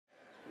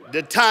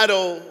The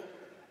title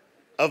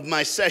of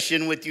my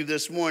session with you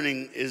this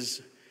morning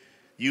is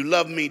You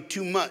Love Me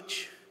Too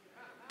Much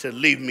to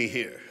Leave Me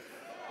Here.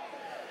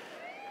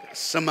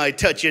 Somebody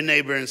touch your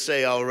neighbor and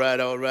say, all right,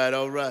 all right,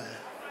 all right.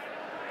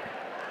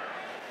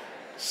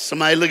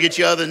 Somebody look at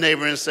your other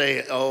neighbor and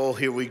say, oh,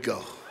 here we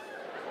go.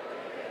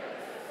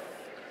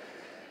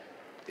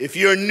 If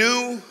you're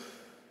new,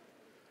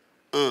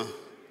 I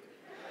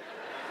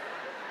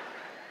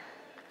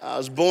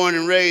was born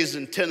and raised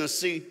in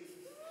Tennessee.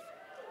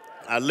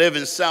 I live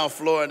in South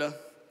Florida.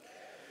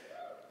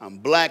 I'm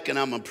black and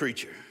I'm a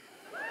preacher.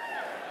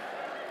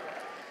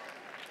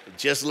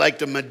 Just like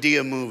the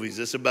Medea movies,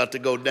 it's about to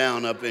go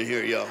down up in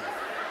here, y'all.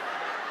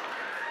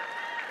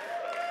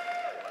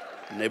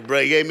 And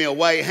they gave me a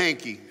white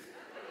hanky.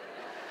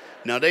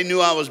 Now, they knew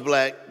I was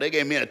black. They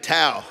gave me a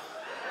towel.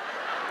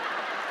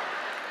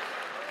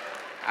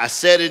 I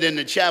said it in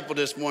the chapel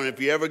this morning. If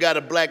you ever got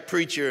a black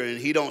preacher and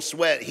he don't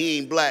sweat, he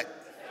ain't black.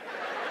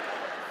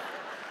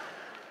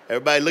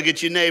 Everybody look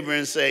at your neighbor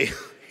and say,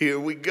 here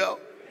we go.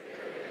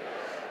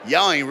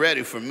 Y'all ain't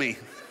ready for me.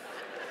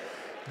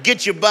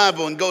 Get your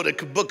Bible and go to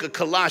the book of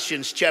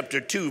Colossians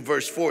chapter 2,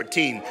 verse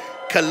 14.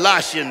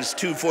 Colossians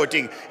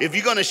 2:14. If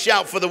you're going to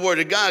shout for the word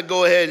of God,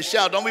 go ahead and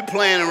shout. Don't be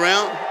playing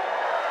around.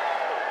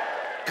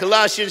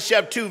 Colossians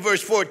chapter 2,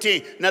 verse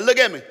 14. Now look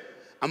at me.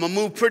 I'm going to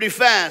move pretty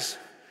fast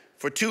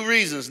for two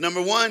reasons.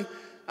 Number one,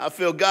 I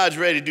feel God's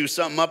ready to do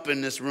something up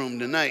in this room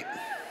tonight.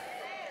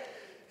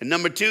 And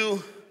number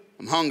two,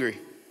 I'm hungry.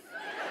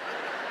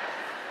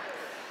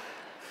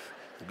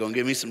 Gonna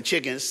give me some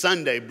chicken. It's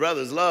Sunday.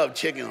 Brothers love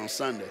chicken on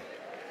Sunday.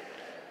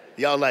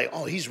 Y'all like,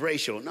 oh, he's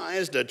racial. No,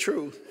 it's the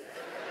truth.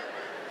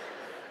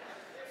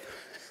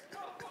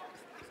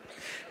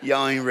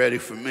 Y'all ain't ready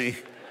for me.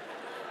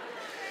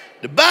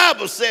 The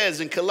Bible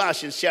says in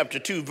Colossians chapter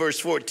 2, verse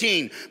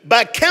 14,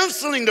 by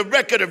canceling the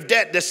record of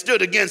debt that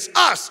stood against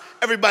us.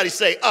 Everybody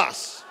say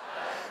us.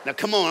 Now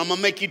come on, I'm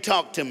gonna make you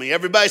talk to me.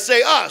 Everybody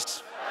say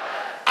us.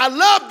 I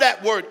love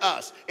that word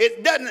us.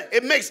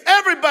 It makes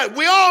everybody,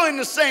 we all in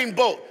the same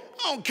boat.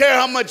 I don't care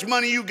how much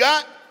money you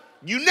got.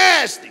 You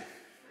nasty.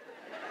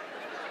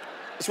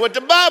 That's what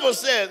the Bible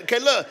says. Okay,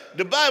 look.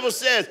 The Bible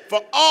says,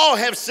 for all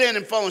have sinned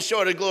and fallen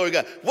short of the glory of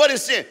God. What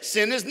is sin?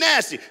 Sin is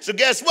nasty. So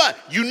guess what?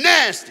 You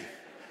nasty.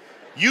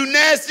 You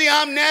nasty,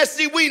 I'm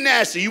nasty, we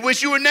nasty. You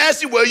wish you were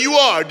nasty? Well, you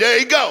are. There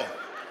you go.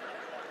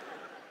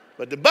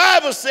 But the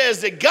Bible says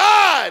that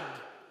God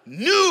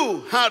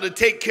knew how to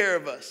take care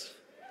of us.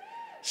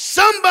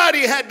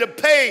 Somebody had to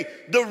pay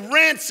the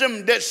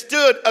ransom that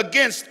stood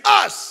against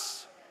us.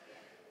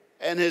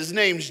 And his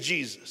name's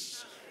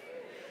Jesus.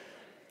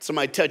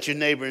 Somebody touch your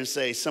neighbor and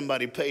say,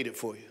 somebody paid it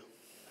for you.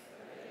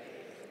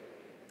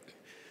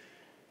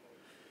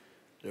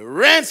 The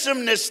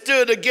ransom that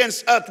stood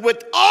against us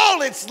with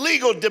all its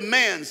legal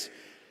demands.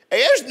 Hey,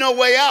 there's no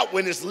way out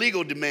when it's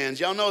legal demands.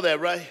 Y'all know that,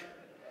 right?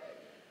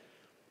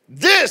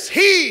 This,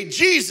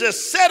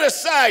 Jesus, set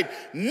aside,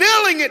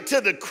 nailing it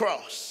to the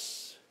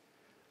cross.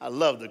 I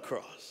love the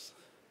cross.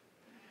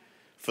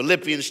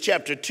 Philippians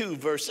chapter 2,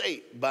 verse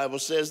 8, the Bible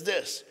says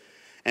this.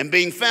 And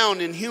being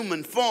found in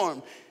human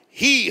form,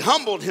 he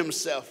humbled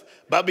himself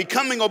by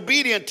becoming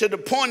obedient to the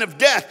point of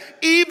death,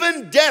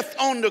 even death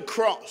on the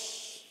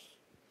cross.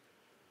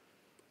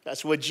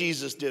 That's what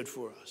Jesus did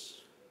for us.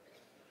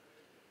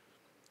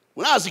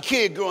 When I was a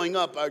kid growing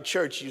up, our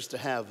church used to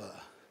have a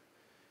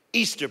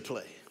Easter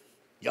play.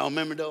 Y'all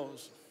remember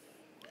those?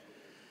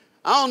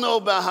 I don't know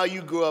about how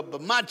you grew up,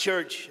 but my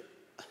church,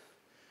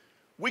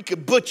 we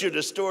could butcher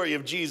the story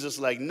of Jesus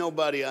like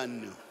nobody I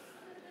knew.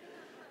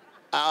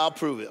 I'll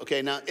prove it.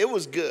 Okay, now it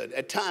was good.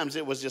 At times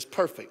it was just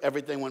perfect.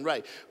 Everything went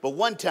right. But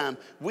one time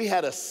we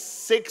had a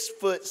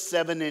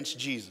 6'7"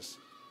 Jesus.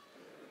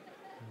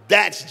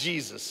 That's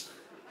Jesus.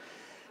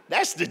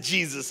 That's the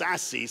Jesus I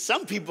see.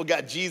 Some people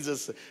got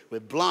Jesus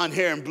with blonde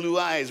hair and blue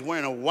eyes,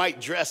 wearing a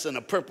white dress and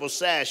a purple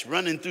sash,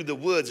 running through the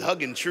woods,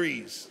 hugging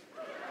trees.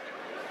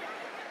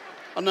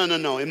 Oh,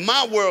 no. In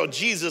my world,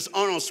 Jesus,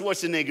 Arnold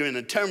Schwarzenegger in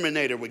a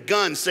Terminator with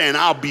guns saying,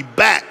 I'll be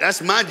back.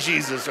 That's my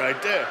Jesus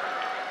right there.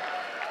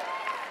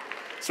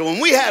 So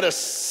when we had a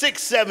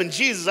 6'7"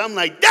 Jesus, I'm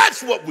like,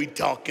 that's what we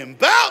talking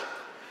about.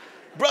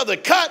 Brother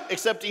cut,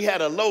 except he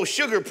had a low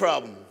sugar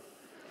problem.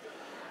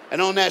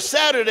 And on that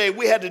Saturday,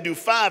 we had to do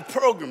 5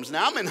 programs.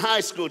 Now, I'm in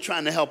high school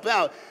trying to help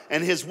out,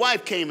 and his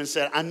wife came and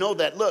said, I know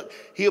that, look,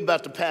 he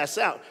about to pass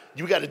out.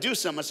 You got to do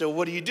something. I said, well,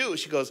 what do you do?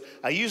 She goes,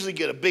 I usually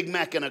get a Big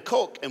Mac and a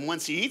Coke, and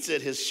once he eats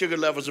it, his sugar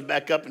levels are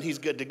back up and he's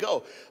good to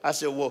go. I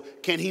said, well,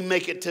 can he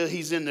make it till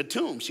he's in the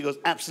tomb? She goes,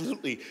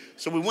 absolutely.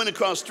 So we went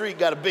across the street,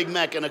 got a Big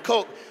Mac and a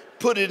Coke,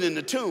 put it in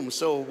the tomb.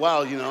 So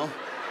while, y'all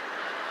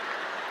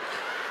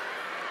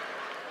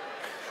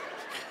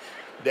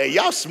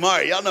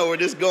smart. Y'all know where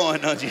this is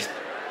going, don't you?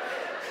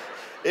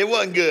 It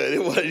wasn't good.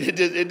 It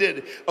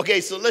did.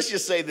 Okay, so let's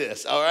just say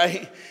this, all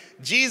right?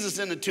 Jesus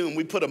in the tomb,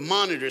 we put a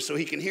monitor so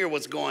he can hear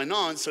what's going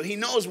on. So he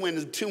knows when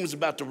the tomb's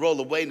about to roll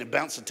away and it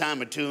bounced a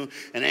time or two.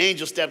 And an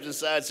angel stepped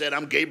inside and said,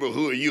 I'm Gabriel,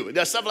 who are you?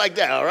 Stuff like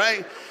that, all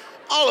right?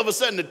 all of a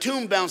sudden the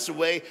tomb bounced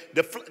away.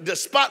 The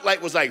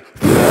spotlight was like,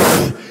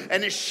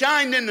 and it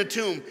shined in the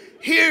tomb.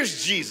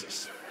 Here's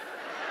Jesus.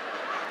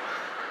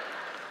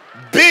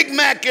 Big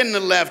Mac in the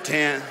left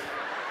hand,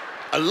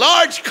 a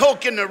large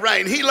Coke in the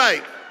right. And he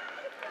like,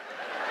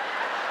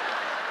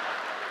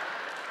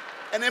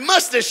 and it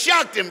must have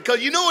shocked him,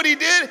 because you know what he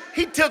did?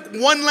 He took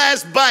one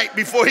last bite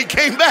before he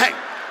came back.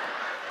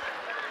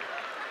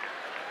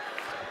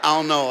 I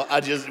don't know,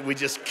 we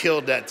just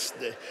killed that.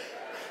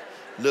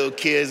 Little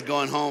kids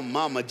going home,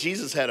 Mama,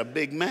 Jesus had a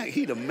Big Mac,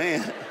 he the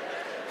man.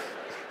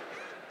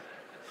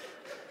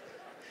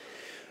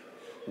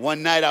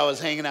 One night I was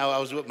hanging out, I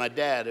was with my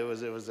dad.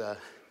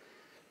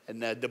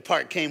 And the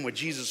part came where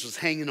Jesus was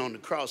hanging on the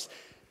cross,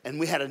 and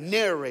we had a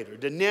narrator.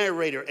 The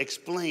narrator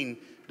explained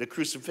the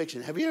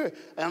crucifixion. Have you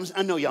ever,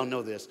 I know y'all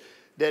know this,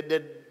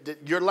 that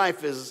your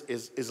life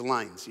is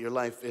lines. Your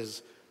life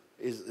is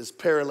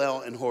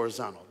parallel and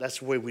horizontal. That's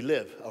the way we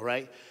live, all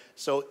right?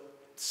 So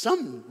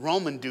some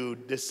Roman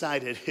dude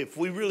decided, if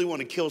we really want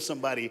to kill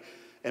somebody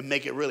and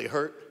make it really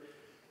hurt,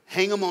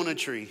 hang them on a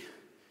tree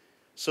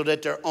so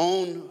that their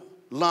own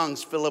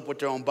lungs fill up with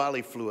their own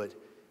body fluid,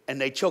 and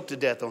they choke to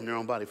death on their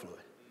own body fluid.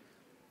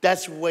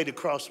 That's the way the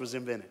cross was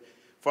invented.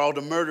 For all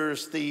the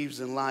murderers, thieves,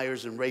 and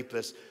liars and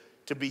rapists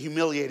to be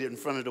humiliated in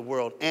front of the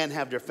world and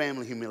have their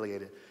family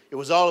humiliated. It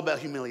was all about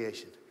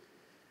humiliation.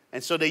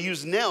 And so they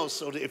used nails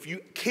so that if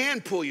you can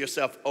pull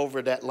yourself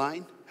over that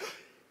line,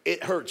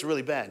 it hurts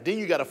really bad. Then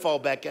you got to fall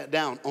back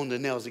down on the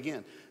nails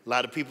again. A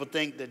lot of people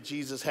think that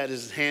Jesus had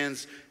his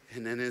hands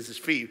and then his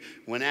feet,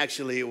 when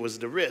actually it was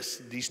the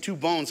wrists. These two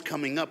bones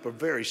coming up are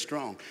very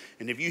strong.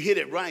 And if you hit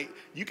it right,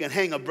 you can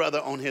hang a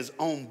brother on his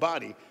own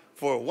body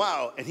for a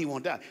while and he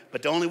won't die.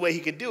 But the only way he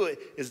could do it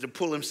is to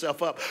pull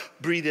himself up,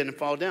 breathe in and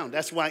fall down.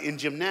 That's why in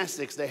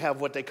gymnastics they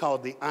have what they call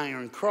the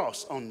iron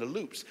cross on the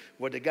loops,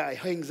 where the guy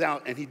hangs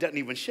out and he doesn't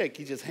even shake.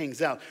 He just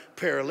hangs out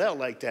parallel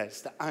like that.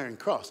 It's the iron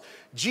cross.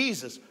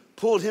 Jesus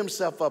pulled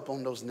himself up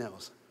on those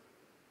nails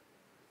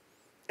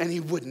and he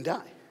wouldn't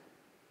die.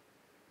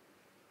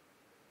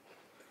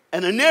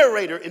 And a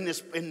narrator in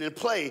the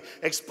play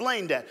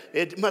explained that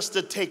it must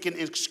have taken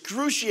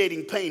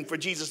excruciating pain for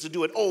Jesus to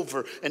do it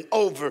over and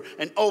over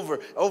and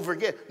over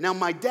again. Now,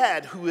 my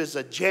dad, who is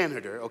a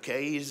janitor,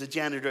 okay, he's a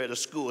janitor at a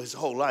school his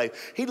whole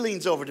life, he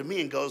leans over to me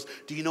and goes,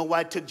 "Do you know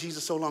why it took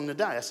Jesus so long to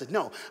die?" I said,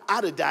 "No,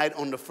 I'd have died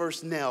on the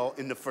first nail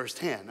in the first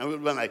hand." I would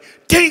have been like,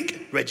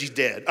 "Tink, Reggie's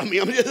dead." I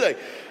mean, I'm just like,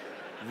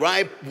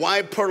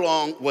 why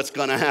prolong what's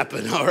going to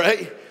happen, all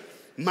right?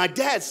 My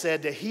dad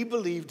said that he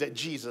believed that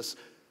Jesus,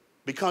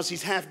 because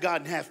he's half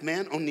God and half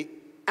man, on the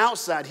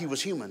outside he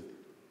was human,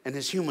 and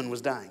his human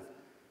was dying.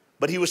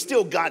 But he was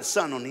still God's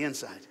son on the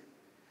inside.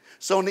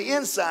 So on the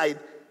inside,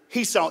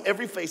 he saw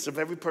every face of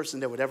every person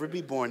that would ever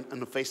be born on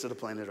the face of the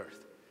planet Earth.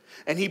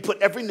 And he put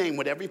every name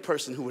with every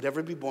person who would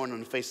ever be born on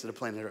the face of the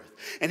planet Earth.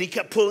 And he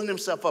kept pulling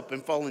himself up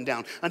and falling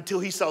down until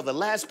he saw the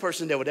last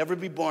person that would ever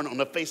be born on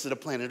the face of the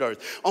planet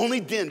Earth. Only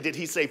then did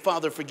he say,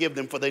 "Father, forgive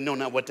them, for they know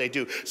not what they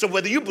do." So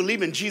whether you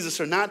believe in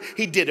Jesus or not,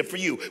 he did it for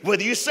you.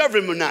 Whether you serve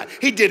him or not,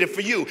 he did it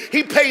for you.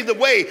 He paid the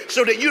way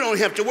so that you don't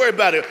have to worry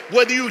about it.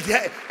 Whether you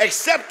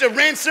accept the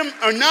ransom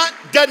or not,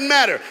 doesn't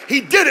matter.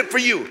 He did it for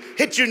you.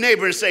 Hit your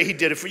neighbor and say, he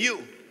did it for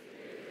you.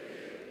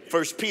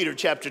 1 Peter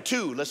chapter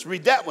 2, let's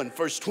read that one.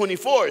 Verse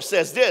 24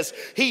 says this: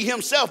 "He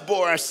himself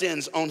bore our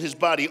sins on his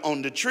body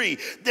on the tree,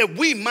 that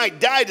we might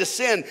die to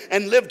sin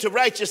and live to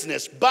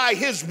righteousness. By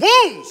his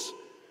wounds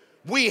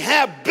we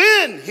have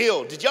been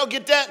healed." Did y'all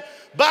get that?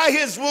 By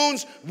his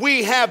wounds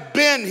we have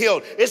been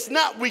healed. It's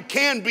not we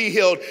can be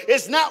healed.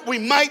 It's not we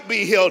might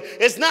be healed.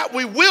 It's not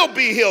we will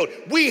be healed.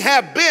 We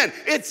have been.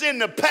 It's in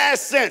the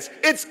past tense.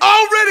 It's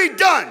already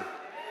done.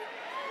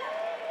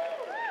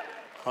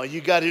 Oh,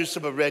 you got to do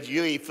something, Reggie.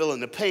 You ain't feeling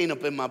the pain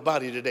up in my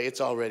body today. It's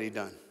already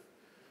done.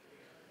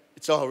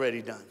 It's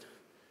already done.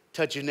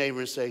 Touch your neighbor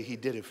and say, he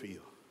did it for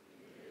you.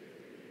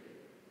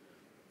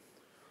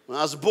 When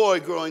I was a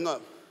boy growing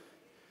up,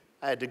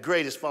 I had the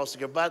greatest foster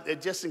care.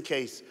 But just in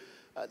case,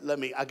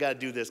 I got to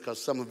do this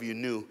because some of you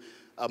knew.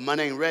 My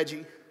name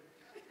Reggie.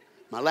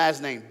 My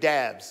last name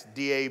Dabbs,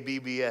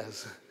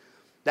 D-A-B-B-S.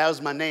 That was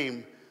my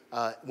name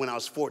when I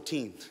was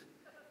 14.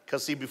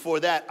 Because see, before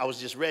that, I was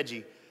just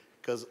Reggie.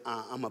 Because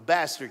I'm a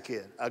bastard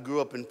kid. I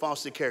grew up in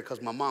foster care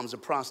because my mom's a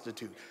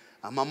prostitute.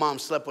 My mom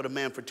slept with a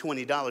man for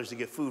 $20 to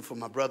get food for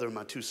my brother and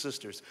my two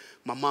sisters.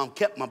 My mom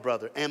kept my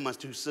brother and my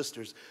two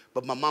sisters,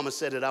 but my mama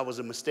said that I was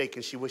a mistake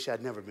and she wished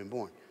I'd never been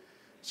born.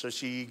 So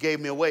she gave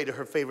me away to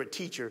her favorite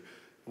teacher,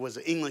 who was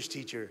an English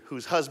teacher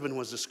whose husband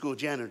was a school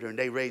janitor, and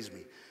they raised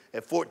me.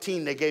 At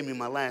 14, they gave me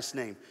my last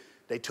name.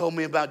 They told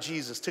me about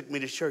Jesus, took me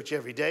to church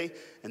every day,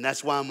 and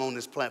that's why I'm on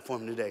this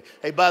platform today.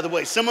 Hey, by the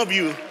way, some of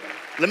you,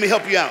 let me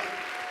help you out.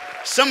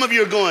 Some of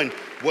you are going,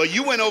 Well,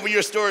 you went over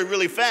your story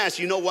really fast.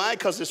 You know why?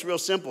 Because it's real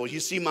simple. You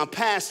see, my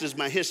past is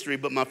my history,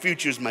 but my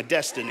future is my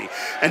destiny.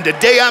 And the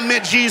day I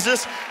met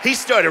Jesus, he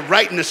started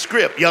writing the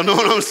script. Y'all know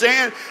what I'm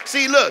saying?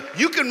 See, look,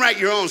 you can write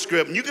your own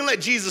script, and you can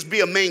let Jesus be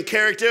a main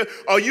character,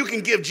 or you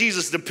can give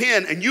Jesus the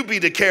pen, and you be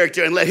the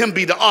character, and let him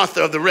be the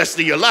author of the rest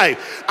of your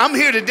life. I'm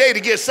here today to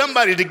get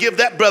somebody to give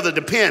that brother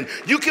the pen.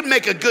 You can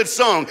make a good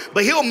song,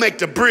 but he'll make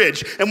the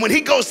bridge. And when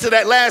he goes to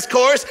that last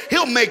chorus,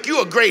 he'll make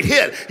you a great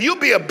hit. You'll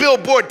be a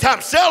Billboard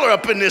top seller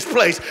up in this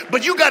place.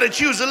 But you got to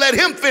choose to let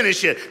him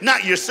finish it,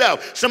 not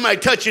yourself. Somebody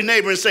touch your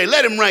neighbor and say,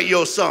 let him write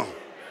your song.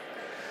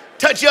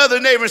 Touch your other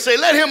neighbor and say,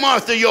 let him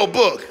author your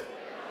book.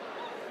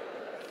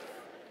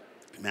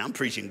 Man, I'm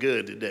preaching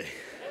good today.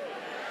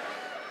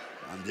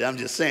 I'm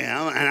just saying,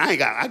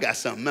 I got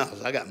something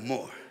else. I got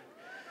more.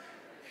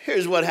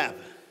 Here's what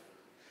happened.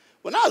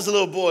 When I was a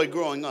little boy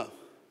growing up,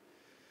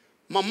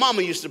 my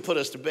mama used to put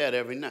us to bed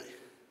every night.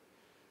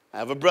 I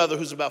have a brother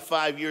who's about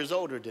 5 years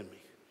older than me.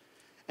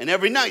 And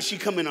every night she'd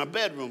come in our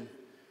bedroom,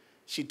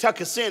 she'd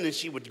tuck us in and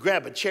she would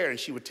grab a chair and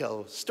she would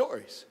tell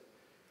stories.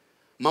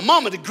 My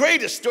mama, the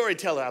greatest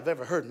storyteller I've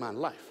ever heard in my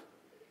life.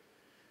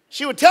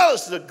 She would tell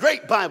us the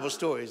great Bible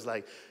stories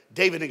like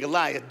David and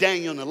Goliath,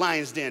 Daniel in the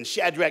lion's den,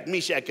 Shadrach,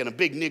 Meshach, and a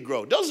big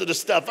Negro. Those are the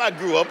stuff I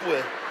grew up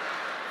with.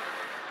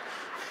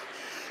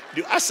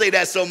 Dude, I say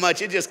that so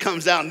much, it just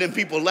comes out and then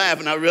people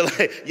laugh and I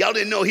realize, y'all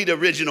didn't know he the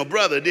original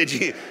brother, did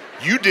you?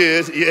 You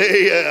did.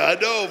 Yeah,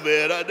 I know,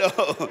 man, I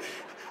know.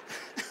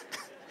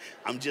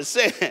 I'm just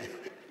saying.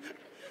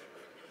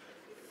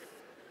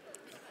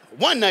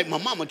 One night my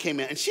mama came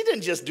in and she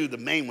didn't just do the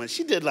main one.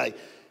 She did like,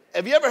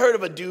 have you ever heard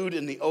of a dude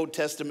in the Old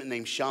Testament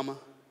named Shammah?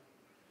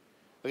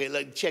 Okay,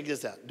 like, check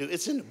this out. Dude,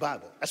 it's in the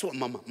Bible. That's what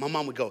my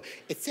mom would go,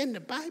 it's in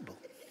the Bible.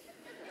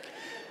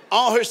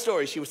 All her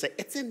stories, she would say,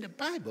 it's in the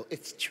Bible.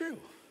 It's true.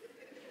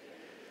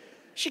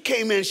 She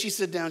came in, she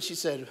sat down, she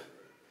said,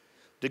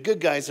 the good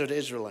guys are the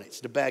Israelites.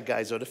 The bad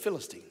guys are the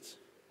Philistines.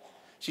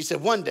 She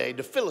said one day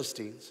the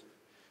Philistines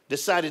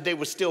decided they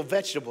would steal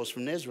vegetables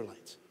from the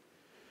Israelites.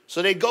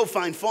 So they'd go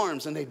find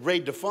farms and they'd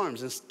raid the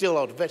farms and steal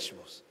all the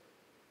vegetables.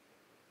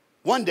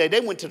 One day they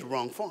went to the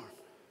wrong farm.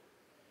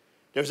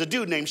 There was a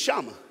dude named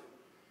Shammah.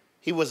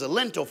 He was a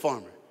lentil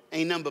farmer.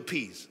 Ain't nothing but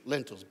peas.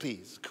 Lentils,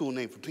 peas. Cool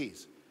name for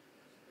peas.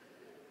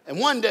 And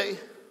one day,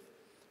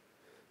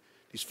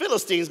 these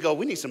Philistines go,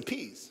 we need some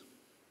peas.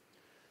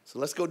 So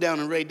let's go down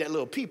and raid that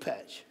little pea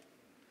patch.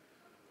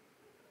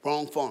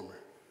 Wrong farmer.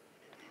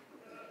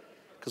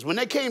 Because when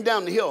they came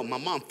down the hill, my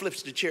mom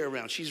flips the chair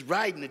around. She's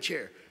riding the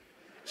chair.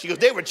 She goes,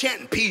 they were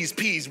chanting, peas,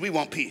 peas, we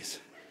want peas.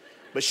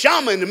 But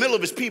Shammah in the middle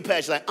of his pea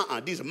patch like,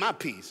 these are my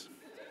peas.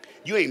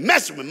 You ain't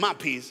messing with my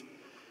peas.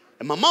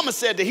 And my mama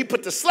said that he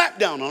put the slap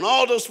down on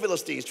all those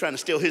Philistines trying to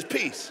steal his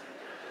peas.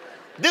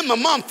 Then my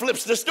mom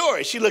flips the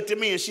story. She looked at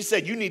me and she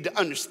said, you need to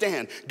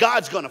understand,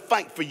 God's going to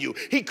fight for you.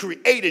 He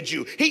created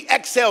you. He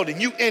exhaled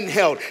and you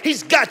inhaled.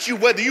 He's got you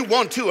whether you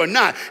want to or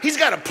not. He's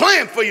got a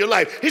plan for your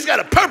life. He's got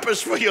a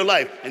purpose for your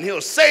life. And he'll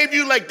save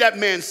you like that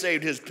man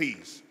saved his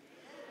peas.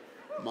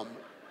 Mama,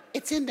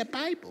 it's in the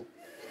Bible.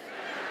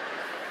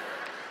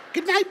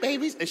 Good night,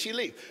 babies. And she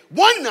leaves.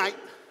 One night,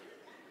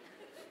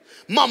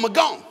 mama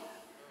gone.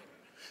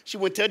 She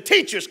went to a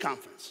teacher's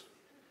conference.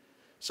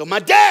 So my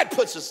dad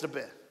puts us to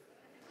bed.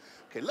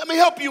 Okay, let me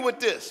help you with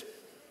this.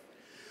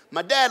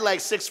 My dad like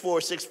 6'4",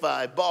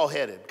 6'5",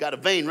 bald-headed. Got a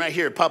vein right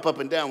here, pop up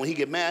and down when he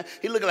get mad.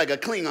 He look like a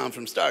Klingon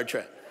from Star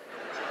Trek.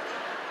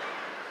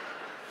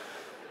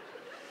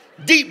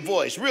 Deep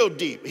voice, real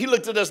deep. He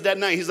looked at us that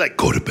night, he's like,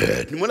 go to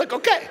bed. And we're like,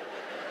 okay.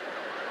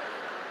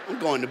 I'm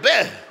going to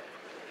bed.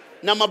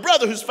 Now my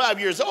brother, who's 5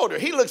 years older,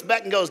 he looks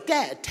back and goes,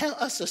 Dad, tell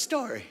us a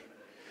story.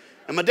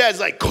 And my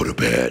dad's like, go to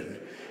bed.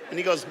 And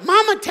he goes,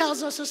 Mama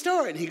tells us a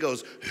story. And he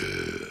goes,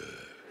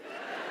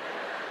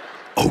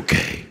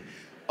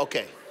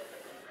 Okay.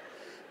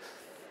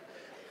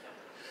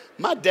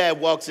 My dad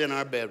walks in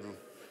our bedroom,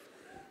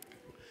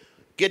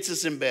 gets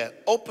us in bed,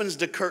 opens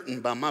the curtain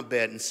by my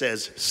bed and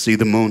says, see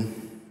the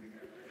moon?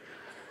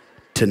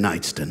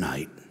 Tonight's the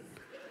night.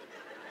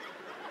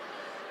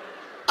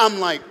 I'm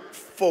like,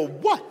 for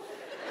what?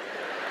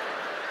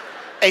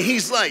 And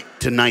he's like,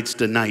 tonight's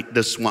the night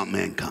the swamp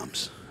man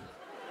comes.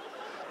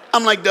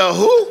 I'm like, the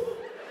who?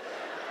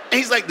 And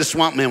he's like, the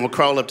swamp man will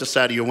crawl up the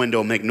side of your window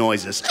and make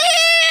noises.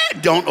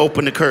 Don't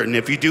open the curtain.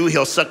 If you do,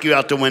 he'll suck you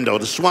out the window.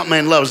 The swamp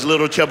man loves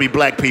little chubby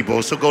black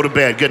people, so go to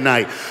bed. Good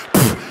night.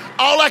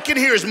 All I can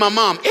hear is my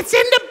mom. It's in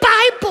the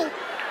Bible.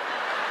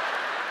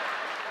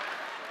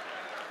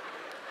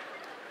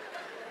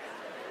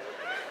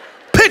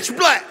 Pitch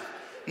black.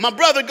 My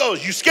brother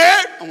goes, you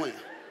scared? I went,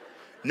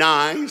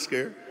 nah, I ain't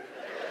scared.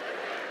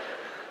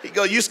 He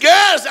goes, you scared?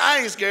 I said, I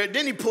ain't scared.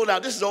 Then he pulled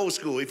out, this is old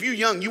school. If you're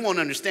young, you won't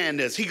understand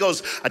this. He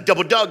goes, I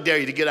double dog dare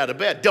you to get out of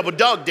bed. Double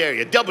dog dare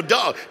you. Double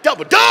dog.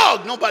 Double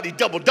dog. Nobody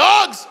double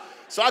dogs.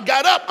 So I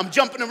got up. I'm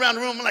jumping around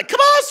the room. I'm like, come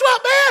on,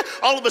 swap man.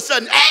 All of a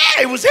sudden,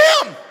 hey, it was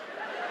him.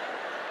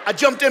 I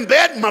jumped in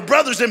bed. My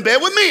brother's in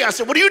bed with me. I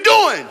said, what are you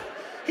doing?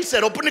 He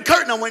said, open the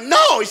curtain. I went,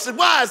 no. He said,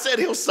 why? I said,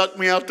 he'll suck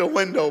me out the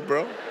window,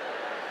 bro.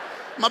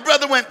 My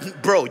brother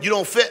went, bro, you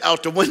don't fit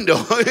out the window.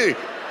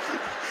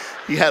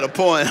 He had a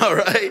point, all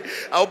right?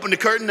 I opened the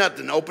curtain,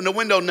 nothing. I opened the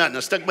window, nothing. I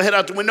stuck my head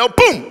out the window,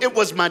 boom, it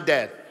was my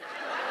dad.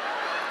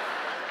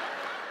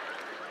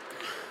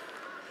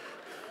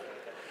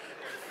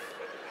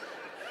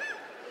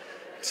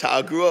 That's how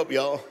I grew up,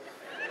 y'all.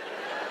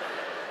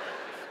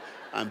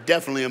 I'm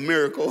definitely a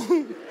miracle.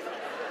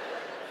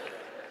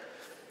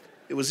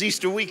 It was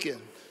Easter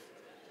weekend.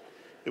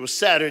 It was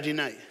Saturday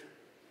night.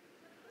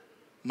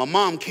 My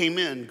mom came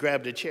in,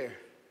 grabbed a chair,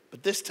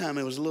 but this time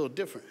it was a little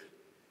different.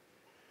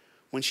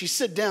 When she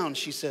sat down,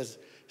 she says,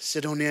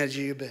 sit on the edge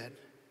of your bed.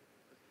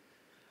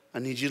 I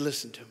need you to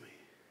listen to me.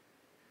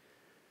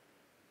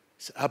 I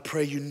said, I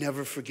pray you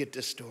never forget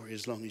this story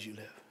as long as you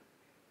live.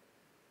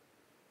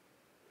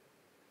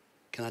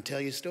 Can I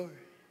tell you a story?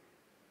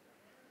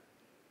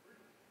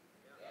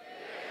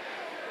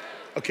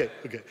 Okay.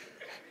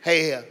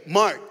 Hey,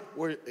 Mark,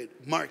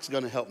 Mark's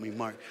gonna help me,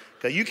 Mark.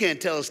 Because you can't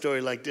tell a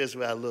story like this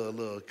without a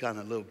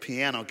little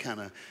piano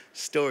kind of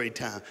story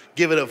time.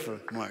 Give it up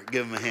for Mark.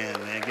 Give him a hand,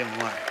 man. Give him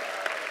Mark.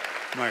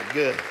 Mark,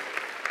 good.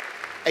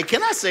 Hey,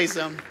 can I say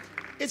something?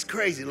 It's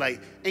crazy.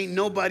 Like, ain't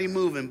nobody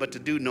moving but the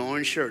dude in the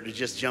orange shirt that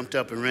just jumped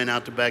up and ran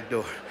out the back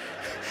door.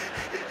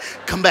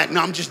 Come back.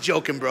 No, I'm just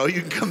joking, bro.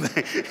 You can come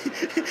back.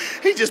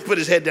 He just put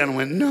his head down and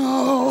went,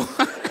 no.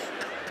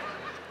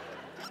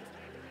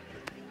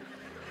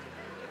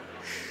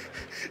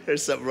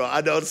 There's something wrong.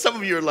 I know some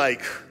of you are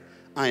like,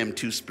 I am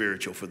too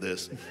spiritual for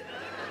this.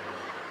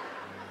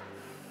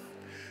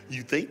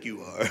 You think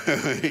you are.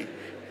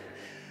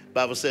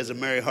 Bible says a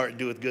merry heart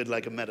doeth good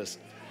like a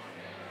medicine.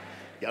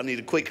 Y'all need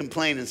to quit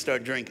complaining and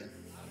start drinking.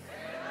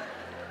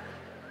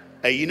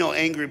 Hey, you know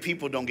angry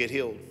people don't get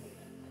healed.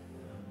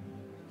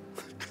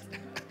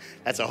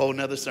 That's a whole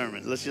nother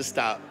sermon. Let's just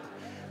stop.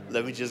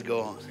 Let me just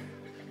go on.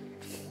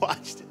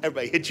 Watch.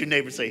 Everybody hit your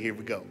neighbor and say, here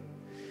we go.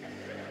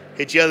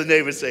 Hit your other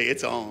neighbor and say,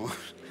 it's on.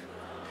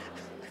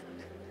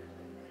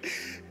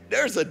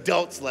 There's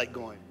adults like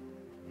going.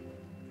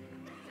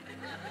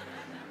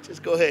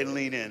 Just go ahead and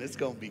lean in. It's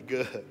going to be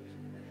good.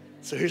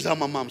 So here's how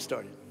my mom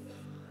started.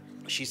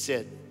 She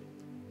said,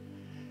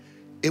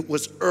 it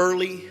was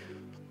early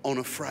on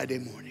a Friday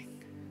morning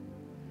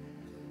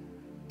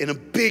in a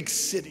big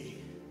city.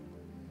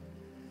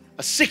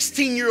 A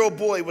 16-year-old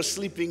boy was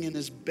sleeping in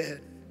his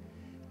bed,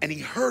 and he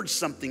heard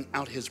something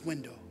out his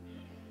window.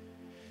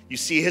 You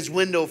see, his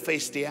window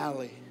faced the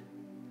alley.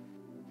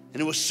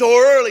 And it was so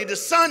early, the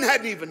sun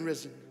hadn't even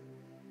risen.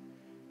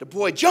 The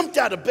boy jumped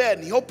out of bed,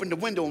 and he opened the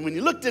window, and when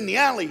he looked in the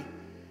alley,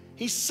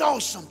 he saw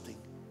something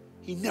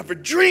he never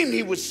dreamed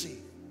he would see.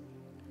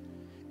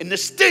 In the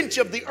stench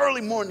of the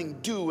early morning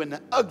dew in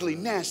the ugly,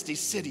 nasty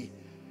city,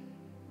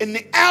 in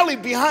the alley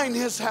behind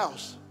his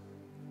house,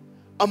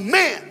 a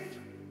man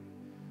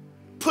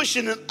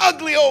pushing an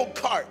ugly old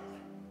cart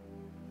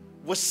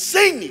was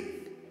singing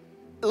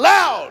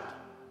loud,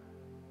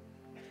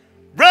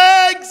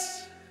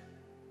 rags,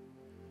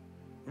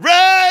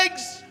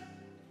 rags,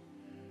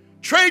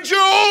 trade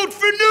your old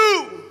for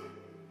new.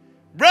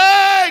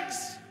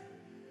 Rags,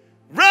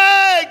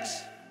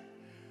 rags,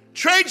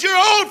 trade your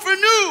old for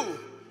new.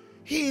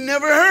 He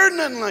never heard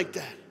nothing like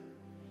that.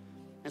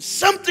 And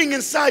something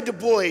inside the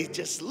boy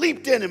just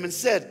leaped in him and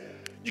said,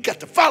 you got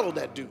to follow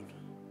that dude.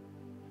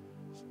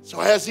 So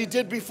as he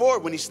did before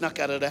when he snuck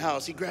out of the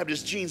house, he grabbed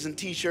his jeans and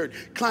t-shirt,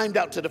 climbed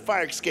out to the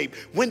fire escape,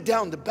 went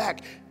down the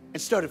back,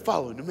 and started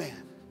following the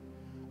man.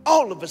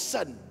 All of a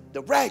sudden,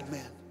 the rag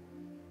man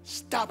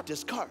stopped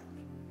his cart,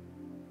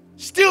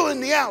 still in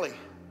the alley.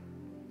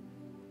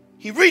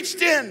 He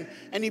reached in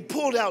and he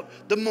pulled out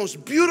the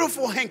most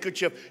beautiful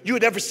handkerchief you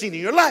had ever seen in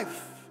your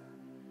life.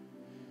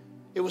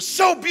 It was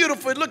so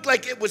beautiful, it looked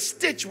like it was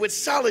stitched with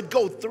solid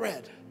gold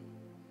thread.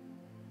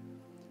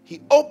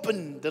 He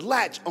opened the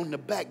latch on the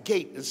back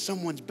gate in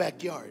someone's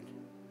backyard,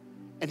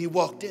 and he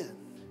walked in.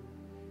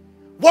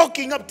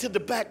 Walking up to the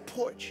back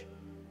porch,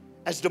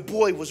 as the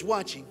boy was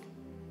watching,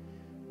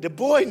 the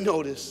boy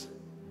noticed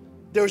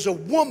there's a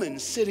woman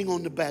sitting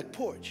on the back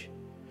porch.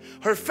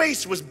 Her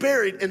face was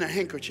buried in a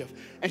handkerchief,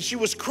 and she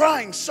was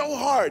crying so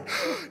hard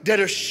that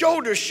her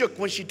shoulders shook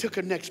when she took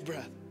her next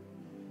breath.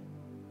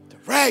 The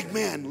rag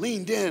man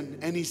leaned in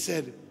and he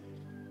said,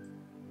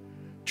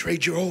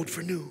 trade your old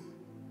for new.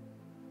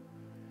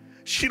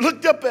 She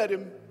looked up at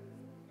him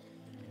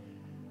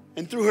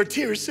and through her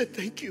tears said,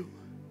 thank you.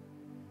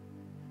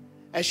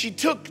 As she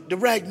took the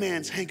rag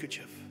man's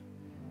handkerchief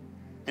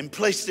and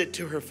placed it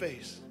to her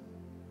face,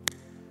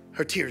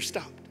 her tears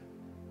stopped.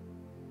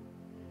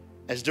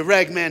 As the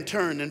rag man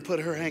turned and put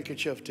her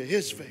handkerchief to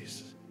his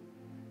face,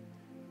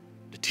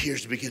 the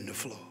tears began to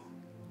flow.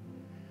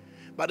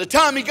 By the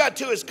time he got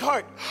to his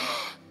cart,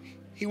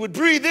 he would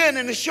breathe in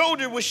and his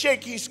shoulder would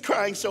shake. He's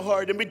crying so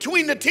hard. And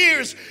between the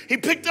tears, he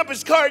picked up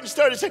his cart and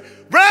started saying,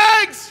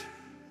 rags,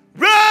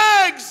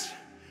 rags,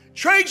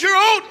 trade your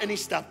old. And he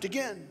stopped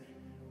again,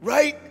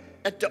 right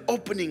at the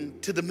opening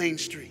to the main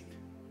street.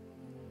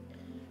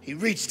 He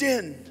reached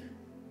in,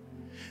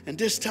 and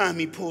this time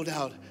he pulled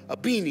out a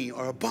beanie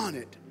or a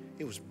bonnet.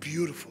 It was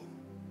beautiful.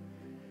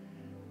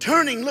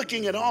 turning,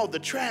 looking at all the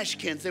trash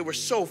cans. They were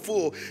so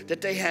full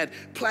that they had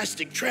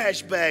plastic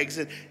trash bags.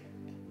 And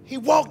he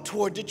walked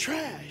toward the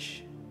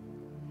trash.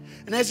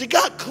 And as he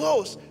got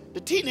close, the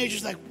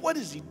teenager's like, what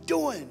is he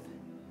doing?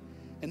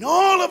 And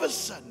all of a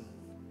sudden,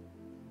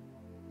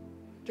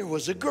 there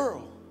was a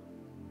girl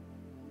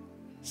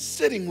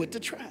sitting with the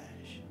trash.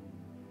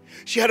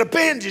 She had a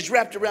bandage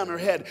wrapped around her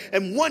head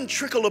and one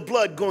trickle of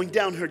blood going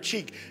down her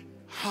cheek.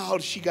 How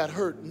she got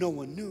hurt, no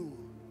one knew.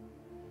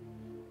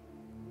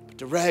 But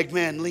the rag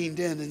man leaned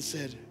in and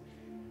said,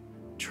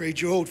 trade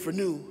your old for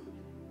new.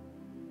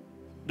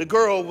 The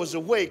girl was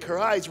awake, her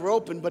eyes were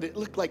open, but it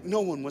looked like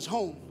no one was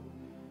home.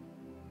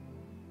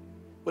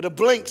 With a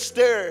blank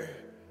stare,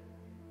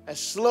 as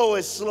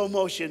slow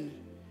motion,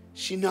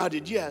 she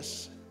nodded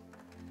yes.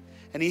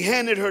 And he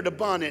handed her the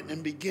bonnet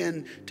and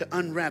began to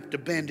unwrap the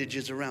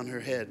bandages around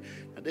her head.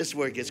 Now this is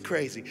where it gets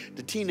crazy.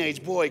 The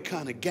teenage boy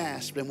kind of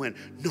gasped and went,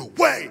 no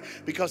way!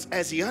 Because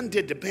as he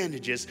undid the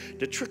bandages,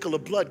 the trickle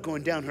of blood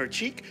going down her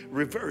cheek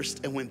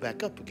reversed and went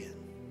back up again.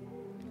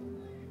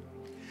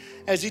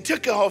 As he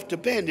took off the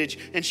bandage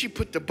and she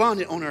put the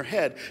bonnet on her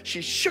head,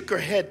 she shook her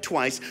head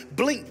twice,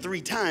 blinked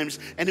 3 times,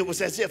 and it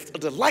was as if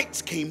the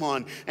lights came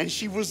on, and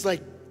she was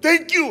like,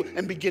 thank you,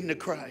 and began to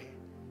cry.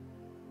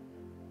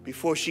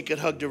 Before she could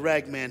hug the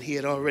rag man, he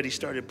had already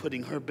started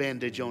putting her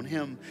bandage on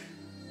him,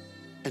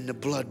 and the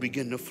blood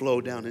began to flow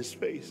down his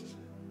face.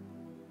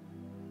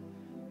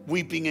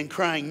 Weeping and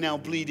crying, now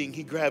bleeding,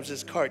 he grabs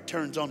his cart,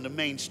 turns on the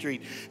main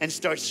street, and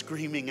starts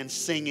screaming and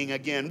singing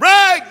again.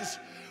 Rags!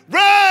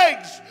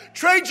 Rags!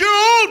 Trade your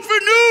old for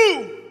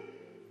new!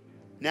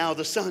 Now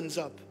the sun's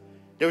up.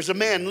 There was a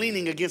man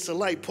leaning against a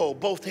light pole,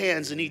 both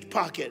hands in each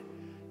pocket.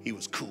 He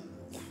was cool.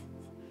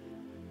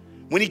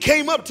 When he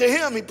came up to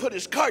him, he put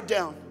his cart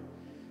down.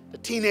 The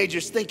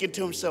teenager's thinking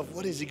to himself,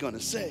 what is he going to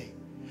say?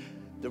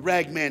 The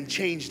rag man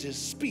changed his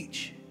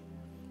speech.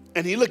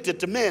 And he looked at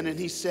the man and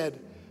he said,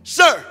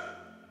 sir,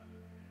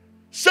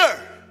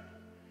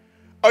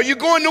 are you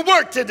going to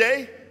work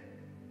today?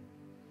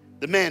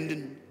 The man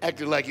didn't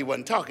act like he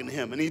wasn't talking to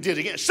him, and he did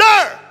again.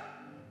 Sir,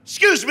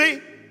 excuse me,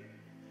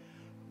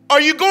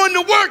 are you going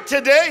to work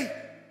today?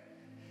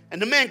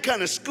 And the man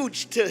kind of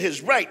scooched to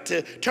his right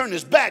to turn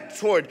his back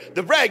toward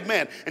the rag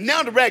man. And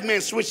now the rag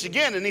man switched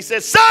again and he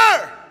said,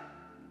 sir,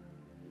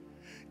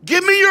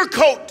 give me your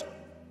coat.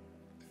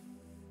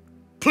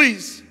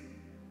 Please,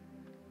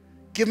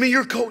 give me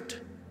your coat.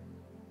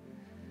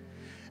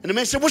 And the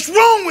man said, what's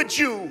wrong with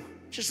you?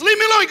 Just leave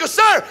me alone. He goes,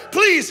 sir,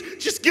 please,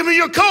 just give me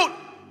your coat.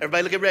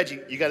 Everybody look at Reggie.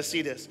 You got to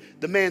see this.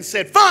 The man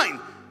said,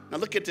 fine. Now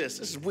look at this.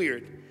 This is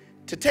weird.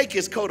 To take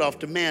his coat off,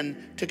 the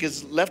man took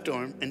his left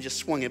arm and just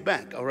swung it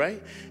back, all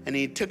right? And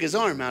he took his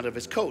arm out of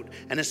his coat.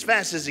 And as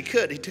fast as he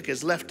could, he took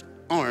his left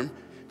arm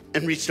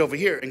and reached over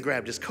here and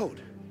grabbed his coat.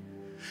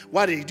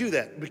 Why did he do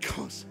that?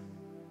 Because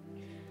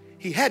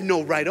he had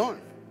no right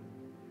arm.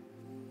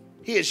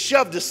 He had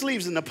shoved the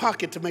sleeves in the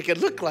pocket to make it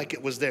look like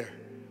it was there,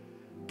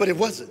 but it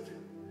wasn't.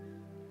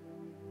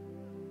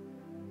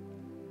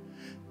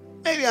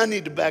 Maybe I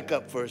need to back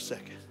up for a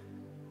second.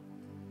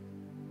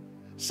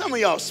 Some of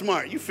y'all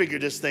smart. You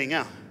figured this thing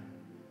out.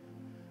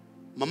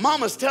 My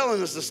mama's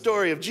telling us the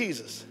story of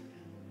Jesus.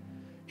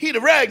 He the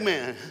rag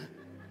man.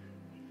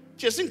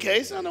 Just in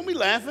case, I don't be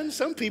laughing.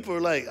 Some people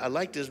are like, I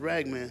like this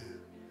rag man.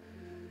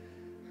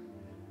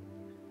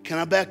 Can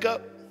I back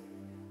up?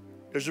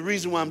 There's a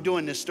reason why I'm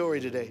doing this story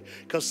today.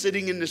 Because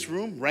sitting in this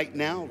room right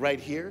now, right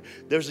here,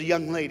 there's a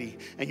young lady,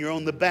 and you're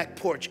on the back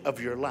porch of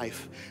your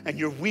life, and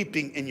you're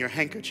weeping in your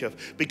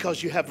handkerchief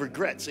because you have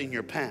regrets in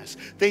your past,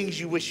 things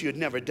you wish you had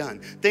never done,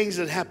 things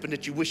that happened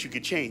that you wish you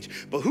could change.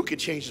 But who could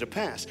change the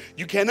past?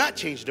 You cannot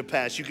change the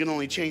past. You can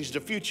only change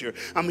the future.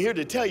 I'm here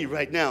to tell you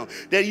right now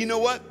that you know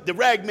what? The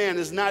rag man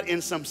is not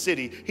in some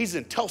city. He's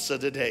in Tulsa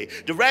today.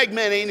 The rag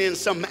man ain't in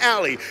some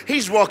alley.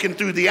 He's walking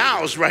through the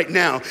aisles right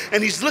now,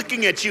 and he's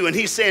looking at you, and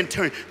he's saying,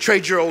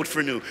 trade your old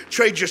for new.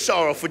 Trade your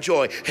sorrow for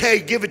joy. Hey,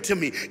 give it to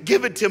me.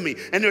 Give it to me.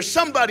 And there's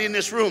somebody in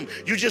this room,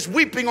 you're just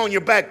weeping on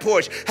your back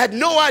porch, had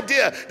no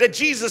idea that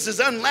Jesus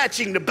is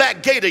unlatching the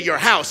back gate of your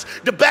house,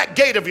 the back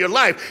gate of your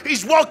life.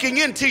 He's walking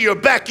into your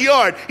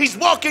backyard. He's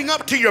walking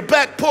up to your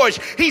back porch.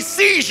 He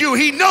sees you.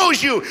 He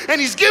knows you. And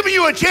he's giving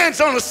you a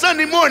chance on a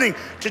Sunday morning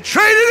to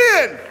trade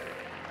it in.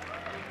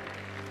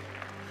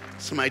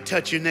 Somebody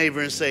touch your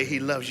neighbor and say,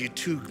 he loves you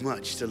too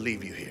much to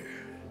leave you here.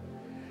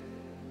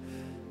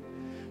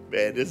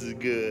 Man, this is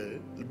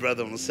good. The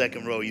brother on the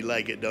second row, you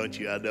like it, don't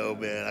you? I know,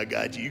 man. I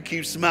got you. You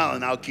keep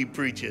smiling, I'll keep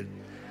preaching.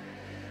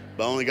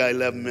 But I only got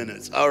 11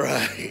 minutes. All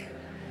right.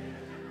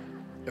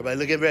 Everybody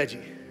look at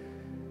Reggie.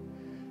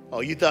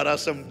 Oh, you thought I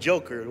was some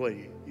joker. What,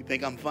 you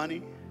think I'm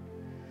funny?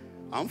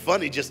 I'm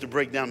funny just to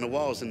break down the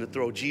walls and to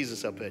throw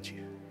Jesus up at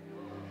you.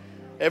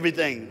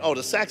 Everything. Oh,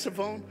 the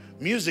saxophone?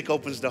 Music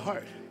opens the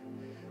heart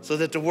so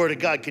that the word of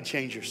God could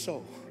change your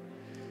soul.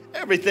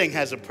 Everything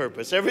has a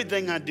purpose.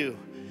 Everything I do.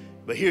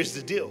 But here's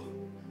the deal.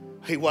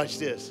 Hey, watch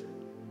this.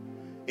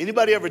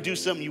 Anybody ever do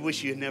something you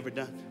wish you had never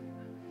done?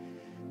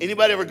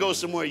 Anybody ever go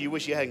somewhere you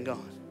wish you hadn't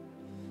gone?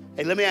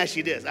 Hey, let me ask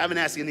you this. I haven't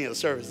asked any of the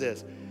service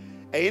this.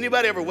 Hey,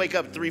 anybody ever wake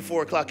up 3,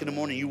 4 o'clock in the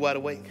morning, you wide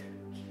awake?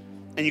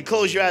 And you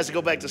close your eyes to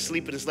go back to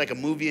sleep, and it's like a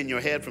movie in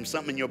your head from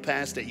something in your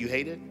past that you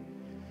hated?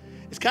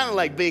 It's kind of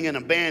like being in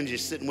a band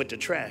just sitting with the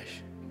trash.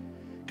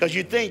 Because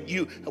you think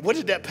what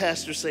did that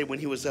pastor say when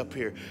he was up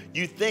here?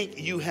 You think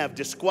you have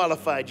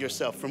disqualified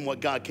yourself from what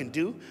God can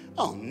do?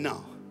 Oh,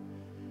 no.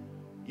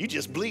 You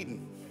just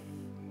bleeding.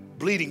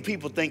 Bleeding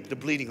people think the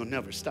bleeding will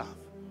never stop.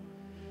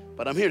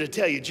 But I'm here to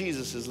tell you,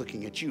 Jesus is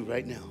looking at you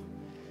right now.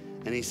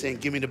 And he's saying,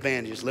 give me the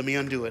bandages. Let me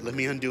undo it. Let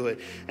me undo it.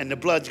 And the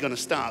blood's going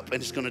to stop,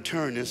 and it's going to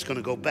turn, and it's going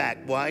to go back.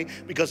 Why?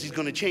 Because he's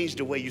going to change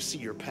the way you see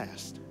your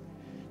past.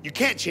 You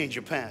can't change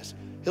your past.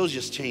 He'll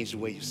just change the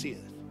way you see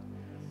it.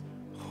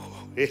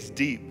 It's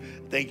deep.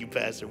 Thank you,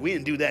 Pastor. We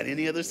didn't do that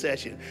any other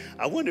session.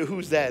 I wonder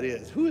whose that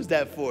is. Who is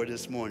that for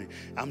this morning?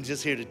 I'm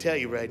just here to tell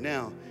you right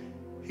now,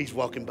 he's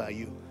walking by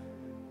you.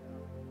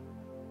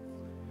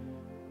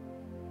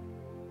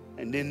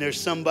 And then there's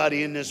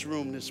somebody in this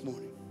room this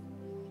morning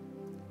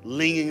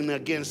leaning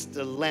against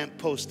the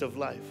lamppost of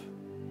life.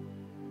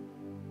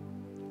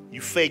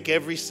 You fake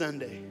every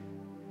Sunday,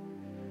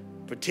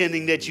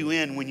 pretending that you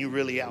in when you're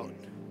really out.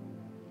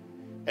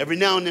 Every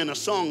now and then a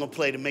song will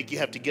play to make you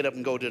have to get up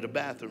and go to the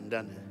bathroom,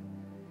 doesn't it?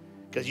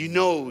 Because you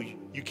know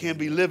you can't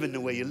be living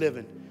the way you're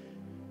living.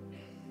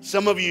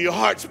 Some of you, your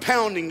heart's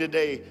pounding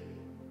today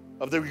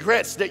of the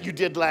regrets that you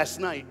did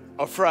last night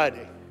or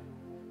Friday.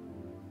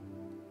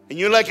 And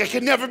you're like, I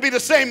can never be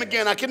the same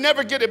again. I can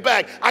never get it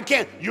back. I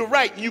can't. You're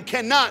right, you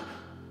cannot.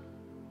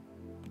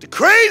 But the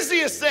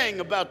craziest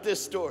thing about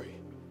this story,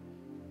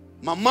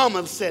 my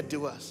mama said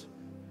to us,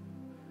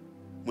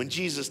 when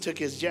Jesus took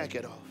his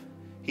jacket off,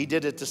 he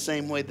did it the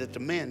same way that the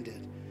man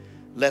did.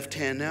 Left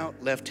hand out,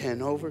 left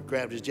hand over,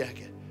 grabbed his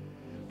jacket.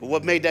 But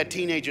what made that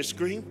teenager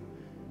scream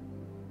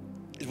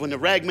is when the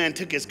rag man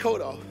took his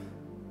coat off,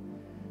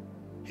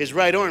 his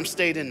right arm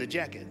stayed in the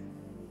jacket.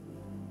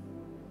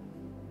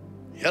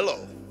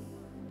 Hello.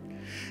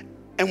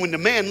 And when the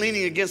man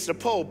leaning against the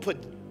pole put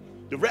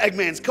the rag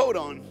man's coat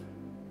on,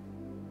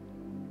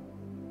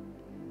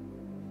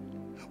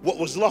 what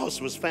was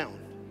lost was found.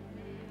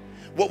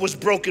 What was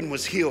broken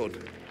was healed.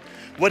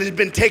 What had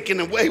been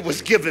taken away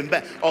was given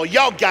back. Oh,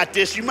 y'all got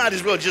this. You might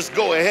as well just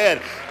go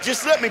ahead.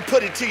 Just let me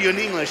put it to you in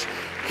English.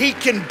 He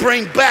can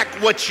bring back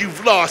what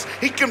you've lost.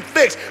 He can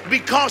fix,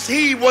 because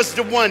he was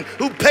the one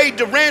who paid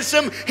the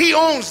ransom. He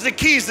owns the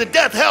keys to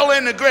death, hell,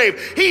 and the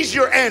grave. He's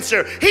your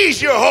answer. He's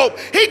your hope.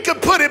 He can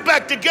put it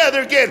back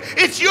together again.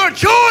 It's your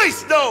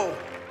choice, though.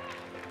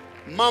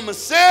 Mama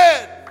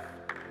said,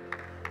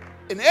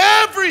 in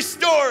every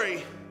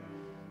story,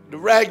 the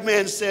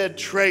ragman said,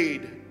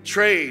 trade,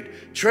 trade,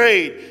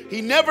 trade.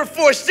 He never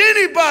forced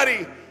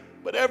anybody,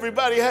 but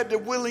everybody had to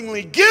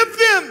willingly give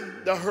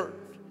them the hurt.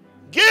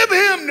 Give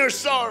him their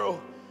sorrow.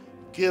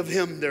 Give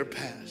him their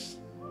past.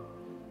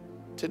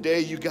 Today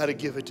you got to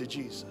give it to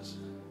Jesus,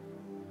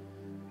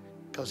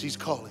 because he's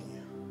calling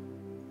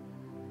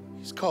you.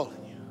 He's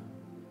calling you.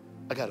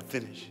 I got to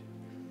finish.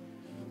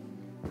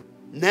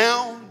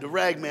 Now the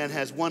ragman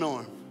has one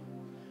arm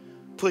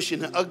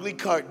pushing an ugly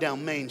cart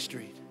down Main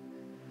Street.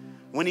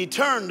 When he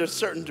turned a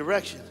certain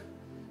direction,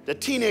 the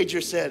teenager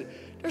said,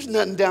 there's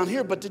nothing down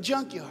here but the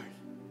junkyard.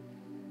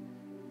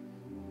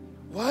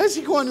 Why is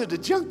he going to the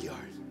junkyard?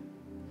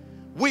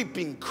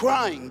 Weeping,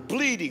 crying,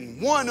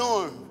 bleeding, one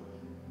arm.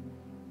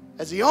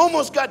 As he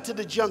almost got to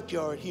the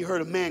junkyard, he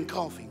heard a man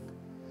coughing.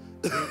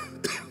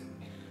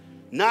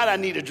 Not I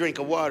need a drink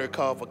of water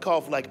cough, a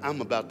cough like I'm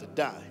about to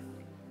die.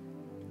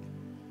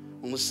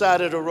 On the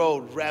side of the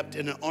road, wrapped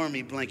in an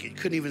army blanket,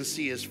 couldn't even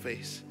see his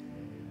face,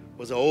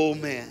 was an old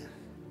man.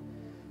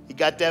 He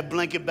got that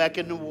blanket back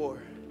in the war,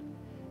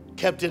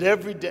 kept it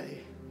every day,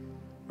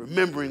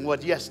 remembering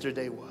what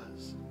yesterday was.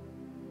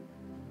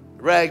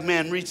 The rag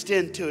man reached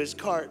into his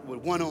cart with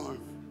one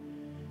arm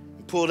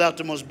and pulled out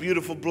the most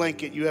beautiful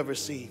blanket you ever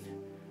seen.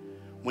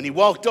 When he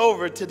walked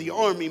over to the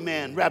army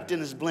man wrapped in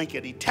his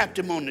blanket, he tapped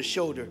him on the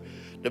shoulder.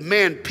 The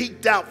man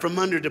peeked out from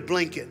under the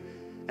blanket,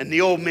 and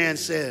the old man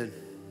said,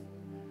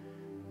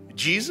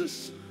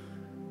 Jesus,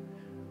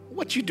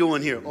 what you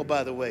doing here? Oh,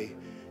 by the way,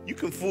 you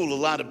can fool a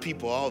lot of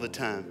people all the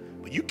time,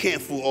 but you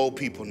can't fool old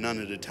people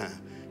none of the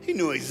time. He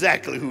knew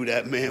exactly who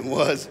that man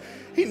was.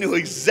 He knew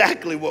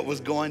exactly what was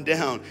going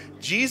down.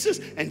 Jesus,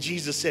 and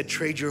Jesus said,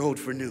 trade your old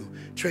for new.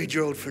 Trade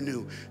your old for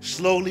new.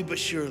 Slowly but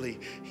surely,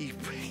 he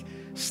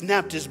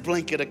snapped his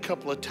blanket a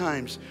couple of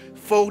times,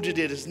 folded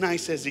it as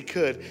nice as he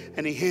could,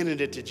 and he handed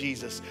it to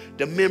Jesus.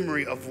 The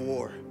memory of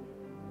war.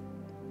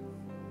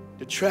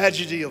 The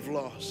tragedy of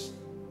loss.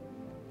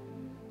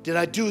 Did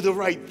I do the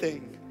right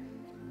thing?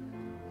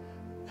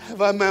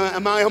 Am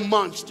I a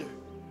monster?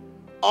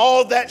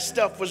 All that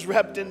stuff was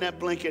wrapped in that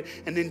blanket,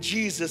 and then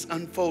Jesus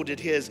unfolded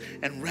his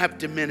and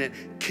wrapped him in it,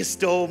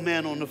 kissed the old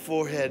man on the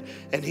forehead,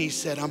 and he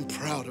said, I'm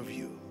proud of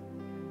you.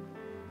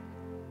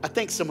 I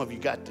think some of you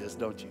got this,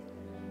 don't you?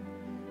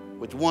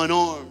 With one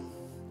arm,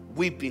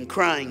 weeping,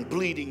 crying,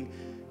 bleeding,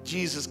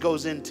 Jesus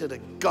goes into the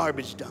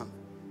garbage dump.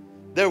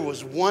 There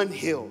was one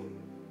hill,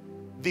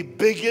 the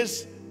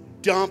biggest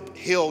dump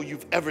hill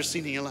you've ever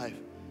seen in your life.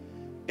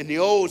 In the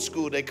old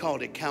school, they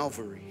called it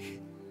Calvary.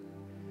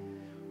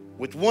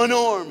 with one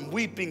arm,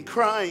 weeping,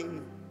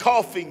 crying,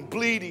 coughing,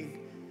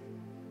 bleeding.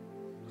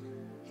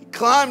 He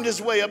climbed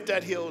his way up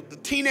that hill. The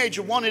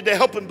teenager wanted to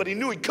help him, but he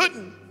knew he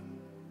couldn't.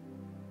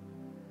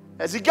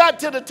 As he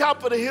got to the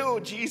top of the hill,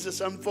 Jesus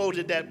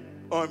unfolded that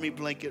army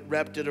blanket,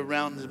 wrapped it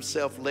around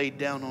himself, laid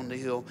down on the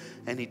hill,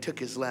 and he took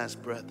his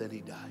last breath and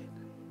he died.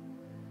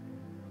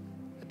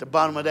 At the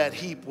bottom of that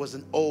heap was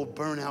an old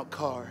burnout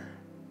car.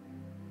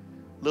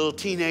 Little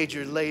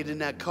teenager laid in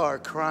that car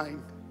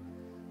crying.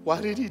 Why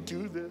did he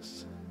do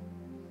this?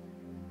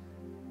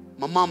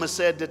 My mama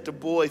said that the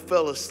boy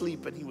fell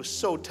asleep and he was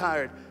so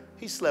tired.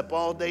 He slept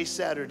all day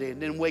Saturday and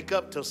didn't wake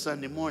up till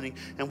Sunday morning.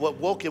 And what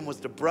woke him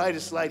was the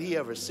brightest light he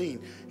ever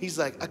seen. He's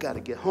like, I got to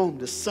get home.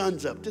 The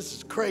sun's up. This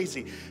is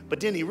crazy. But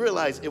then he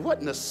realized it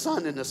wasn't the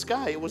sun in the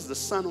sky. It was the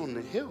sun on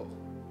the hill.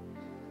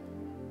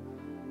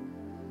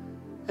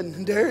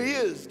 And there he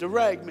is, the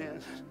rag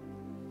man.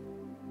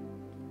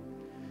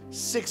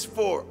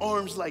 6'4",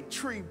 arms like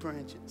tree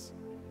branches.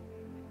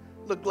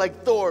 Looked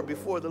like Thor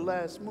before the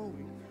last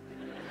movie.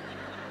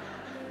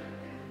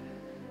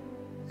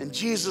 And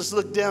Jesus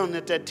looked down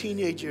at that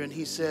teenager and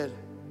he said,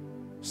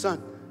 son,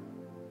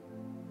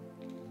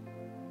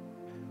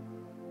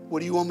 what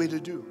do you want me to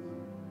do?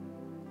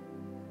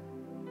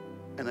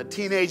 And a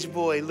teenage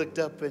boy looked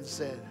up and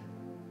said,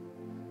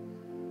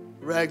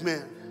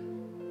 Ragman,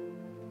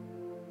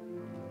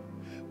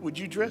 would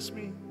you dress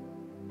me?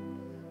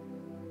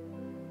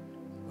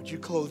 Would you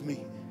clothe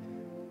me?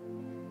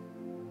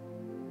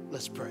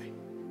 Let's pray.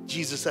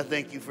 Jesus, I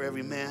thank you for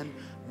every man,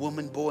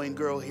 woman, boy, and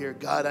girl here.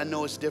 God, I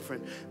know it's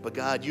different, but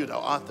God, you're the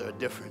author of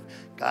different.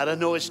 God, I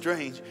know it's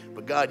strange,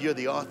 but God, you're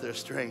the author of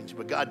strange.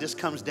 But God, this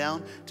comes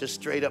down to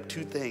straight up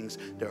two things.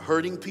 The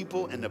hurting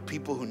people and the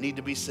people who need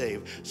to be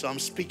saved. So I'm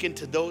speaking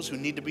to those who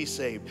need to be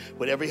saved.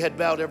 With every head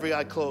bowed, every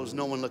eye closed,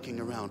 no one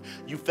looking around.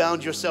 You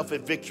found yourself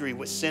at victory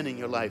with sin in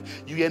your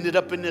life. You ended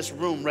up in this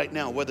room right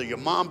now, whether your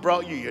mom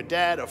brought you, your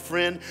dad, a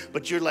friend,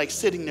 but you're like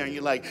sitting there and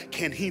you're like,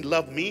 can he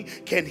love me?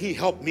 Can he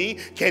help me?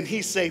 Can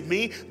he save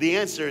me? The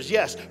answer is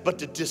yes, but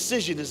the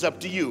decision is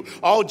up to you.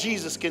 All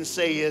Jesus can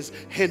say is,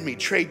 hand me,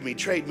 trade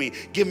me,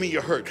 give me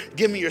your hurt,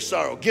 give me your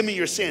sorrow, give me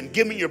your sin,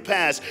 give me your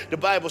past. The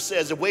Bible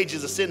says the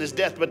wages of sin is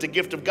death, but the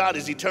gift of God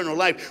is eternal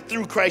life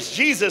through Christ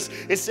Jesus.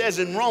 It says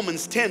in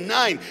Romans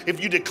 10:9,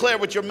 if you declare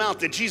with your mouth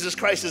that Jesus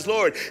Christ is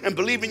Lord and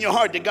believe in your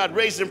heart that God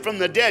raised him from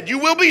the dead, you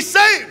will be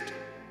saved.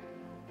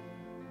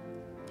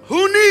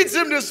 Who needs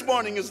him this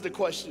morning is the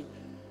question.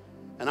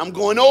 And I'm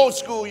going old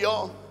school,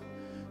 y'all.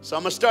 So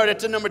I'm going to start at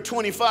the number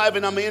 25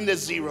 and I'm going to end at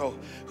 0.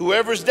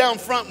 Whoever's down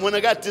front when I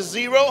got to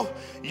 0,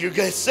 you're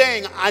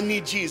saying, I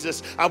need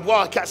Jesus. I've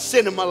got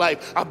sin in my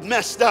life. I've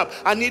messed up.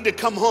 I need to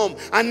come home.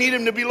 I need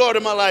him to be Lord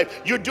of my life.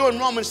 You're doing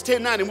Romans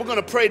 10:9 and we're going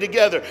to pray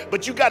together.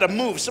 But you got to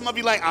move. Some of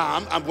you like,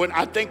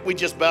 I think we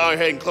just bow our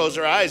head and close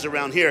our eyes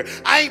around here.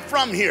 I ain't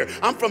from here.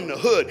 I'm from the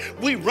hood.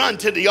 We run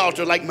to the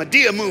altar like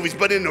Medea movies,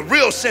 but in the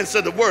real sense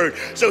of the word.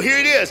 So here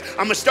it is.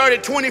 I'm going to start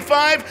at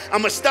 25.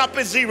 I'm going to stop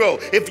at 0.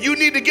 If you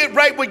need to get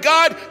right with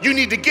God, you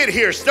need to get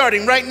here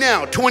starting right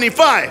now.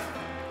 25,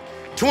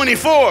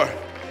 24,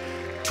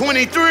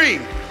 23,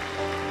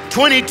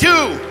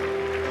 22,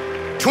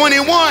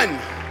 21,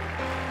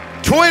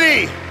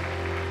 20,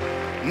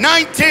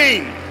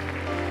 19,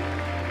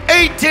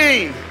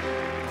 18,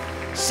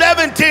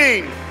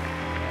 17,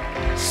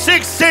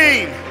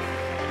 16,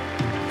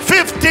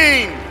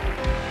 15,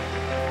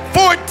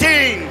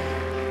 14,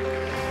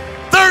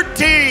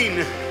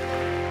 13,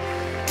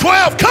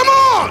 12, come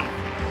on,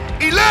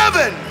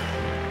 11,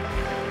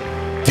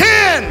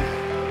 10,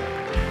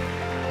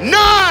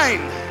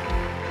 9,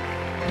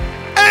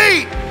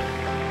 8,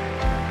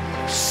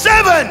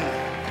 7,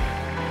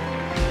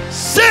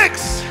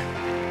 6.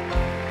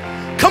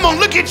 Come on,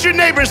 look at your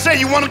neighbor and say,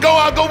 you want to go?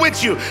 I'll go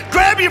with you.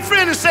 Grab your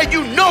friend and say,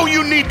 you know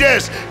you need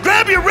this.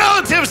 Grab your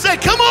relative and say,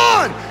 come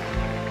on.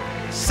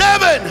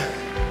 7,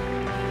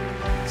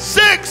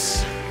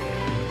 6.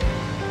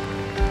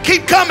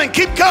 Keep coming,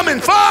 keep coming.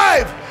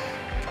 5.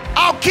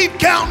 I'll keep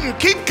counting,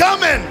 keep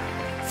coming.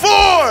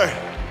 4.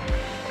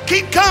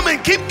 Keep coming,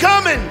 keep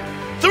coming.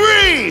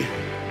 3.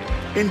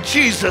 In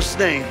Jesus'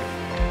 name.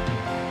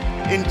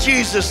 In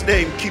Jesus'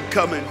 name, keep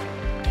coming.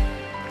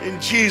 In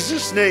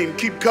Jesus' name,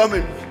 keep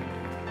coming.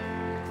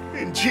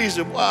 In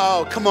Jesus,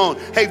 wow, come on.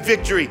 Hey,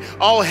 victory.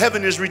 All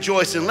heaven is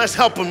rejoicing. Let's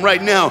help them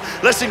right now.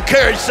 Let's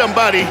encourage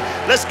somebody.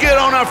 Let's get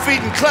on our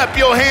feet and clap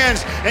your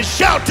hands and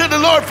shout to the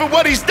Lord for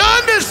what he's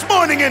done this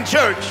morning in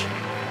church.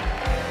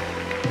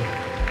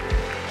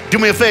 Do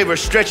me a favor,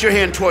 stretch your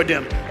hand toward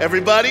them.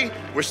 Everybody,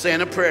 we're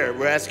saying a prayer.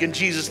 We're asking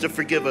Jesus to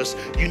forgive us.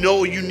 You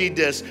know you need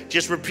this.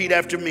 Just repeat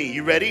after me.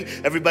 You ready?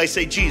 Everybody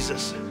say,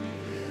 Jesus,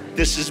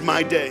 this is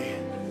my day.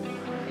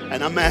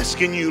 And I'm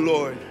asking you,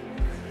 Lord,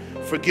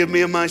 forgive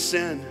me of my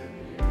sin.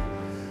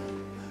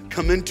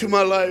 Come into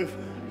my life.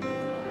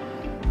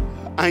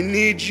 I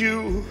need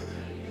you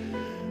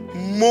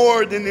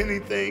more than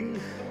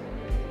anything.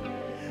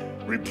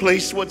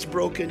 Replace what's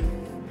broken.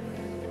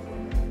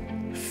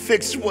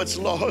 Fix what's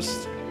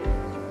lost.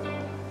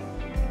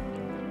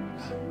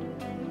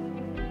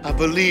 I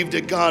believe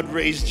that God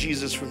raised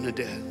Jesus from the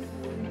dead.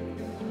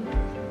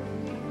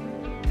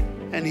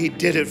 and he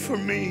did it for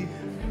me.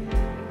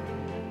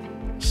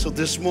 So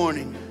this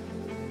morning,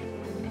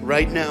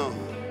 right now,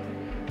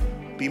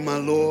 be my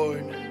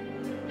Lord,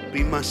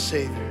 be my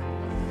Savior.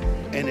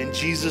 And in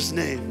Jesus'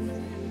 name,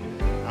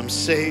 I'm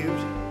saved.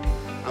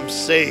 I'm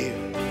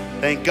saved.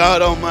 Thank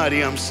God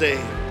Almighty, I'm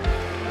saved.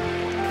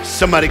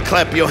 Somebody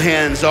clap your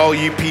hands, all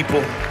you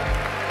people.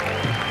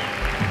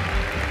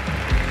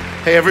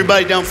 Hey,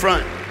 everybody down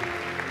front.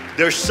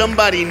 There's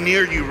somebody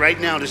near you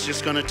right now that's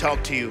just going to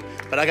talk to you.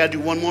 But I got to do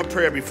one more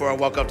prayer before I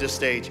walk off this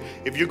stage.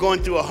 If you're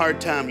going through a hard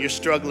time, you're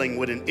struggling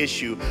with an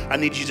issue, I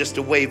need you just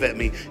to wave at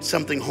me.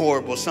 Something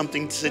horrible,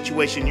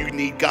 situation you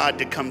need God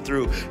to come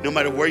through. No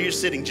matter where you're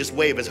sitting, just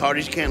wave as hard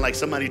as you can like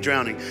somebody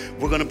drowning.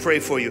 We're going to pray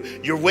for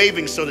you. You're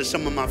waving so that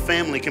some of my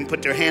family can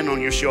put their hand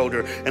on your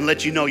shoulder and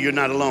let you know you're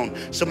not alone.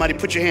 Somebody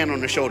put your hand on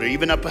their shoulder,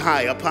 even up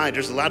high.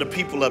 There's a lot of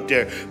people up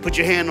there. Put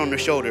your hand on their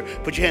shoulder.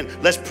 Put your hand.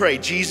 Let's pray.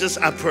 Jesus,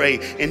 I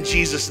pray in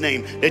Jesus'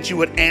 name that you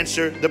would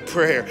answer the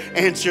prayer,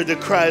 answer the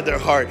cry of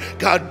their heart.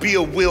 God, be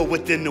a will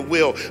within the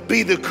will.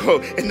 Be the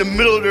in the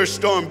middle of their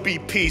storm, be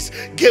peace.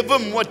 Give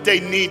them what they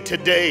need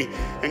today.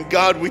 And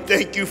God, we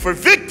thank you for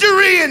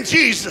victory in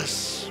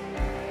Jesus,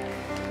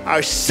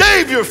 our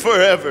Savior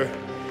forever.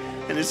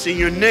 And it's in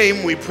your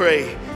name we pray.